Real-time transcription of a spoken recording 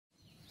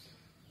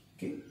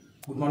Okay.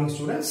 Good morning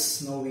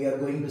students. Now we are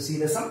going to see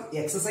the sum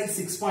exercise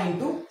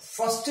 6.2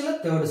 first and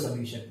third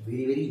solution.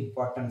 Very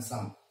important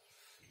sum.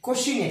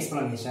 Question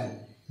explanation.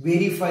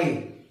 Verify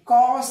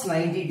cos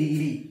 90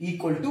 degree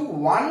equal to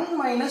 1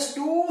 minus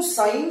 2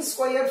 sin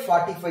square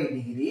 45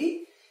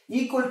 degree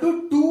equal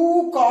to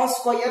 2 cos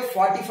square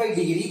 45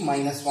 degree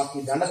minus 1.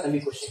 இதுதான்டா தம்பி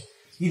question.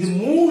 இது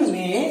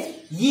மூணுமே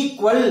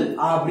equal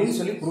அப்படின்னு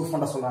சொல்லி proof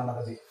பண்ண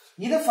சொல்றாங்க.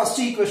 இத first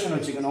equation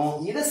வச்சுக்கணும்,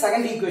 இத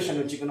second equation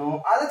வச்சுக்கணும்,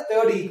 அத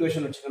third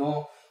equation வச்சுக்கணும்.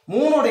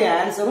 மூணோட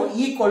ஆன்சரும்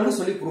ஈக்குவல் னு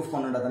சொல்லி ப்ரூஃப்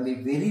பண்ணடா தம்பி.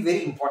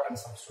 very important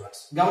sum students.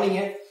 கவனிங்க.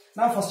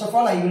 Now first of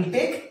all I will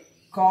take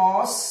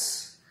cos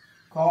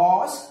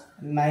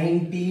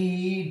 90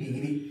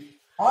 degree.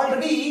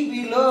 Already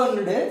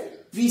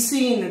we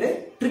seen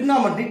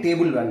trigonometric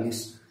table values.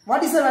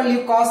 What is the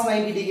value cos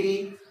 90 degree?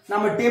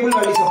 நம்ம table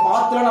values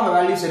பார்த்தல நம்ம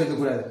values எடுக்க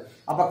கூடாது.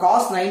 அப்ப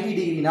cos 90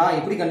 degree னா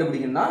எப்படி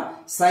கண்டுபிடிக்கணும்னா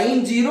sin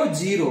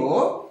 0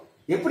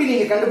 எப்படி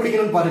நீங்க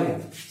கண்டுபிடிக்கணும்னு பாருங்க.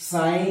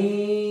 sin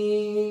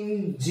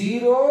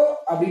 0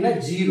 அப்படினா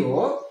 0,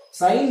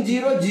 sin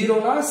 0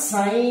 னா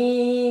sin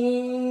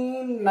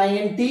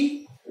 90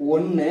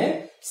 1,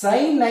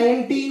 sin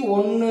 90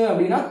 1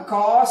 அப்படினா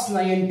cos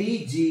 90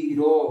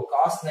 0,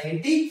 cos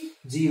 90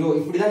 0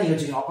 இப்படி தான் நீங்க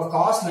வச்சுக்கணும். அப்ப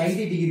cos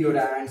 90 டிகிரியோட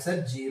answer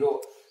 0.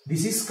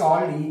 This is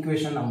called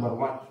equation number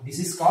 1. This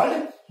is called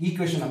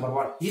equation number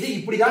 1. இது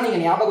இப்படி தான் நீங்க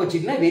ஞாபகம்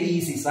வச்சிட்டீங்கன்னா very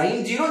easy. sin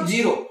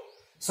 0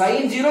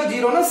 sin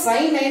 0 னா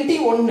sin 90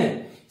 1,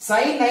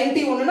 sin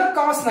 90 1 னா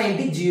cos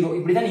 90 0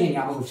 இப்படி தான் நீங்க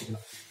ஞாபகம்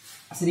வச்சுக்கணும்.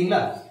 சரிங்களா?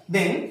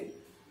 Then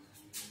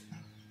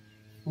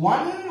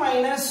 1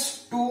 minus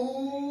 2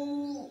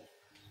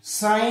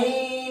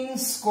 sin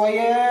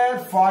square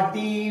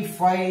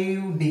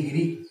 45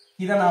 degree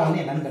இத நான்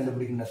வந்து என்னன்னு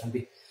கண்டுபிடிக்கணும்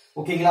தம்பி.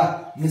 ஓகேங்களா?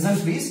 listen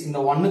please. இந்த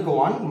 1 க்கு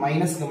 1,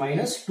 minus க்கு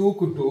minus, 2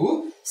 க்கு 2,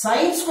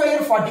 sin square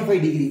 45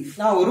 degree.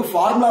 நான் ஒரு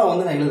ஃபார்முலா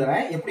வந்து நான்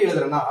எழுதுறேன். எப்படி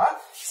எழுதுறேன்னா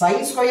sin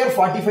square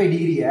 45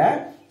 டிகிரிய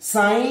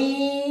sin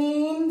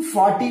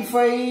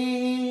 45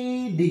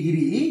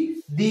 degree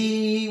the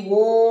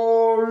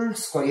whole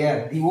square.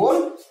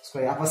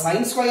 அப்ப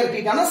sin square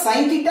theta னா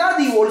sin theta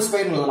the whole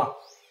square னு எழுதலாம்.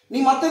 நீ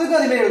மத்ததுக்கு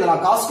அதே மாதிரி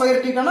எழுதலாம். cos square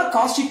theta னா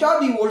cos theta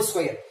the whole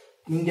square.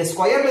 இங்க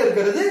ஸ்கொயர்ல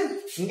இருக்குது,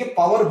 இங்க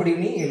பவர் படி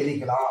நீ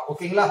எழுதிக்கலாம்.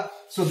 ஓகேங்களா?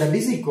 so that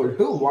is equal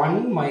to 1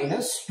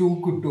 minus 2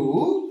 க்கு 2.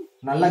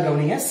 நல்லா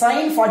கவனிங்க.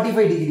 sin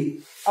 45 degree.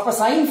 அப்ப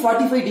sin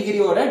 45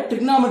 டிகிரியோட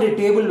trigonometric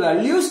table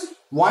values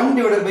 1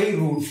 divided by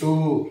root 2.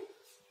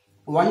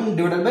 1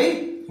 divided by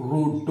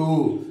root 2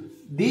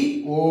 the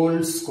whole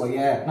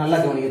square. நல்லா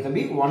கவனிங்க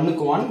தம்பி. 1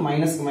 க்கு 1,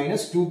 minus க்கு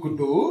minus, 2 க்கு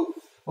 2.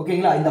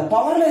 ஓகேங்களா? இந்த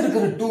பவர்ல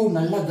இருக்கிற 2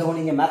 நல்லா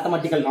கவனிங்க.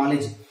 Mathematical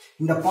knowledge.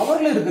 இந்த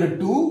பவர்ல இருக்கிற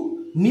 2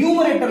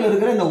 நியூமரேட்டர்ல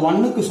இருக்கிற இந்த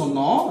 1 க்கு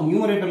சொன்னோம்.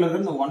 நியூமரேட்டர்ல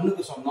இருக்கிற இந்த 1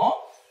 க்கு சொன்னோம்.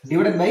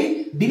 டிவைடட் பை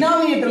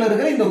டினாமினேட்டர்ல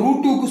இருக்கிற இந்த root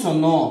 2 க்கு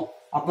சொன்னோம்.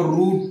 அப்ப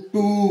root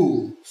 2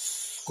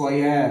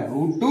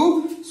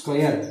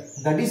 square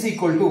that is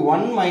equal to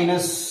 1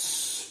 minus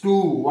 2.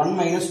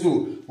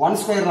 1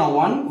 square na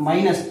 1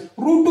 minus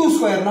root 2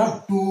 square na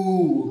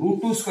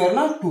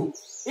 2.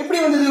 எப்படி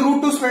வந்தது root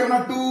 2 square na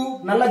 2?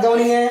 நல்லா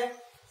கவனிங்க.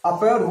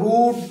 அப்ப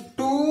root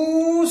 2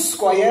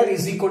 square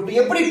is equal to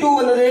எப்படி 2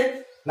 வந்தது?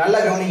 நல்லா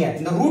கவனிங்க.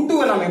 இந்த root 2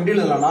 நாம எப்படி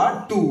எழுதலாம்னா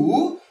 2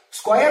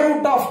 square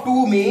root of 2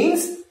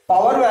 means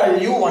power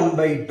value 1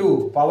 by 2.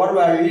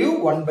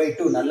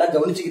 நல்லா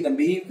கவனிச்சுக்க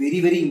தம்பி.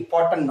 very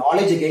important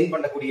knowledge gain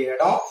பண்ணக்கூடிய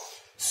இடம்.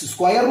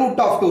 square root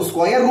of 2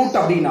 square root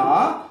அப்படினா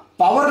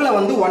பவர்ல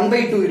வந்து 1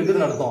 by 2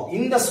 இருக்குதுன்னு அர்த்தம்.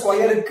 இந்த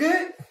ஸ்கொயருக்கு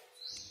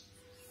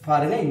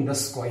பாருங்க இந்த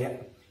ஸ்கொயர்.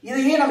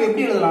 இதையே நம்ம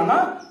எப்படி எழுதலாம்னா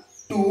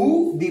 2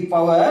 the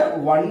power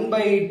 1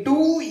 by 2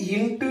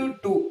 into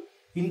 2.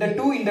 இந்த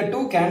 2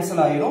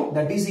 கேன்சல் ஆயிரும்.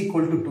 that is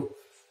equal to 2.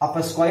 அப்ப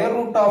square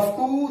root of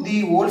 2 the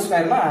whole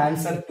square னா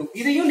ஆன்சர் 2.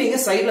 இதையும் நீங்க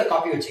சைடுல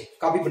காப்பி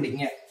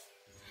பண்ணிக்கங்க.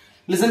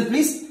 listen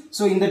please.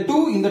 so இந்த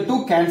 2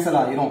 கேன்சல்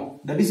ஆயிரும்.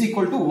 that is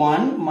equal to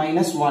 1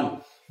 minus 1.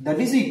 that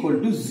is equal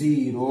to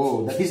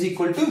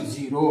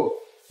 0.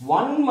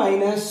 1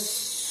 minus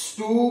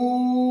 2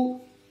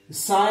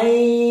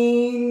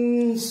 sin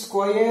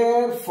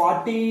square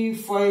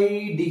 45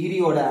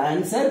 degree ஓட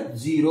answer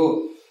 0.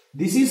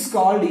 this is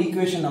called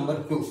equation number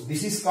 2.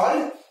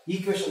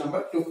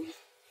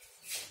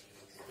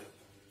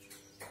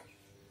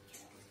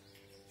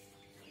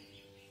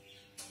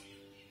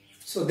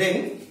 so then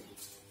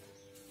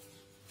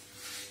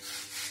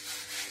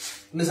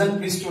listen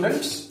please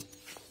students.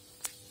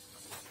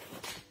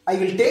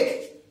 I will take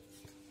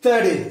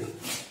third.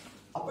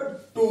 அப்ப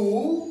 2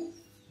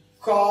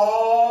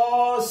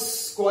 cos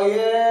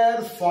square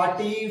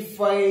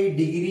 45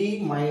 degree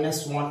minus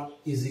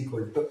 1 is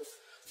equal to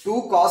 2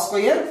 cos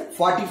square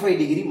 45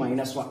 degree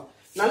minus 1.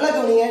 நல்லா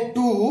கவனிங்க.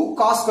 2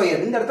 cos square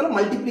இந்த இடத்துல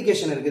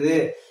multiplication இருக்குது.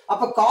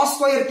 அப்ப cos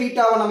square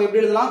theta நம்ம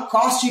எப்படி எழுதலாம்?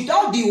 cos theta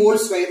the whole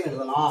square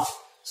எழுதலாம்.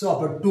 so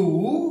அப்ப 2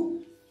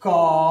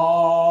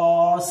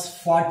 cos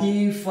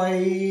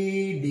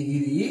 45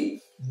 degree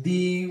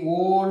the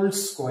whole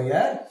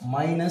square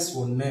minus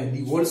 1.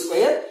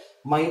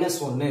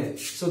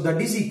 so that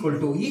is equal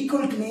to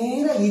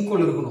நேரா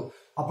ஈக்குவல் இருக்கணும்.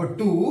 அப்ப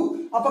 2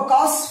 அப்ப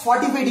cos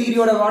 45 degree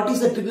ஓட what is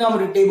the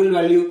trigonometric table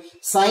value?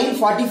 sin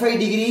 45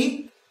 degree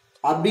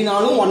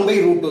அப்படினாலும் 1 by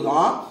root 2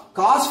 தான்.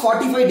 Cos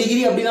 45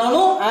 degree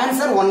அப்படினாலும்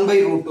answer 1 by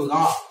root 2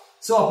 தான்.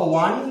 So அப்ப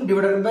 1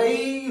 divided by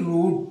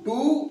root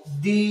 2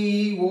 the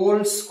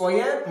whole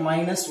square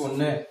minus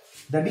 1.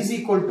 That is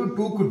equal to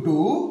 2 க்கு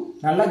 2.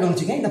 நல்லா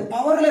கவனிச்சுங்க. இந்த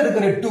பவர்ல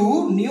இருக்கிற 2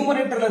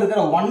 நியூமரேட்டர்ல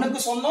இருக்கிற 1 க்கு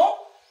சொன்னோம்.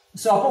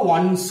 So அப்ப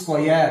 1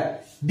 square.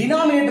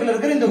 டினாமினேட்டர்ல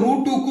இருக்கிற இந்த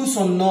root 2 க்கு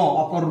சொன்னோம்.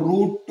 அப்ப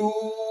root 2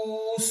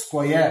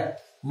 square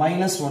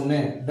minus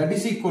 1. That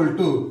is equal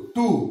to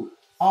 2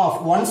 of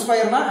 1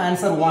 square na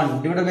answer 1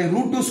 divided by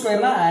root 2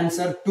 square na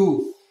answer 2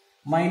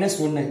 minus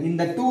 1.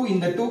 இந்த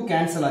 2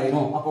 cancel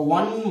ஆயிரும். அப்ப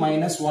 1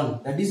 minus 1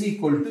 that is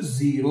equal to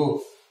 0.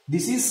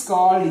 This is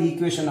called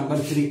equation number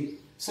 3.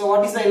 So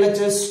what is the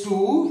LHS?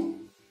 2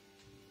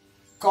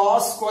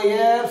 cos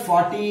square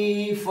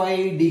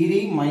 45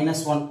 degree minus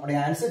 1. உடைய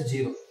answer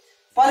 0.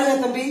 பாருங்க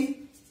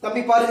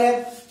தம்பி பாருங்க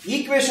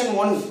equation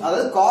 1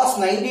 அதாவது cos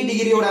 90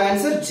 degree ஓட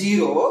answer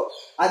 0.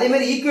 அதே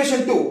மாதிரி equation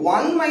 2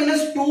 1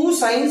 minus 2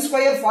 sin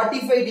square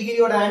 45 degree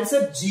ஓட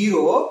answer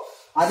 0.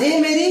 அதே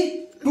மாதிரி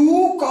 2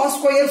 cos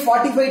square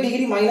 45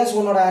 degree minus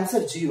 1 ஓட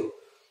answer 0.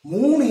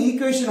 மூணு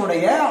equation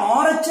உடைய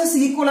RHS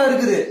ஈக்குவலா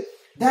இருக்குது.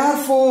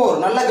 Therefore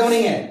நல்லா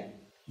கவனிங்க,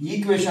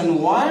 equation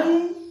 1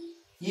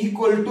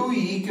 equal to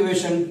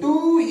equation 2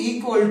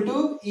 equal to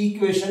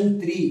equation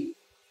 3.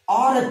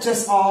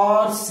 RHS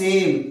are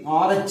same.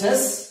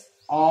 RHS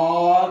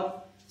are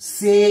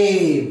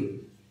same.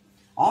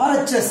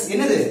 RHS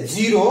என்னது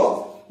 0.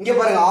 இங்க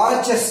பாருங்க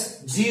RHS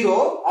 0,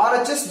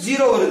 RHS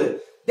 0 வருது.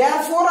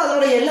 Therefore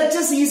அதோட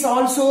LHS is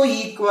also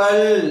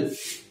equal.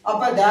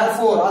 அப்ப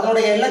therefore அதோட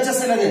LHS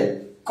என்னது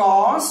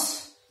cos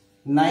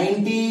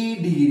 90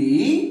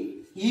 degree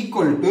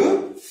equal to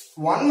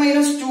 1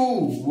 minus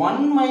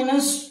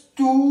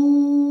 2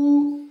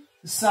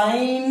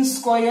 sin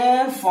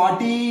square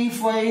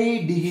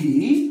 45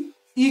 degree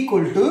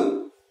equal to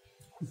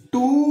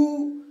 2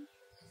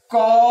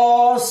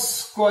 cos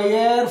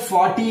square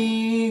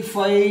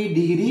 45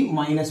 degree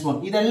minus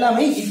 1. இது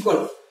எல்லாமே equal.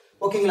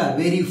 ஓகேங்களா?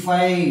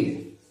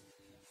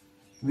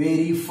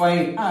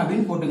 verified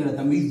அப்படின்னு போட்டுங்க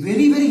தம்பி.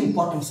 very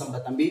important sum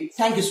தம்பி.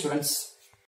 Thank you students.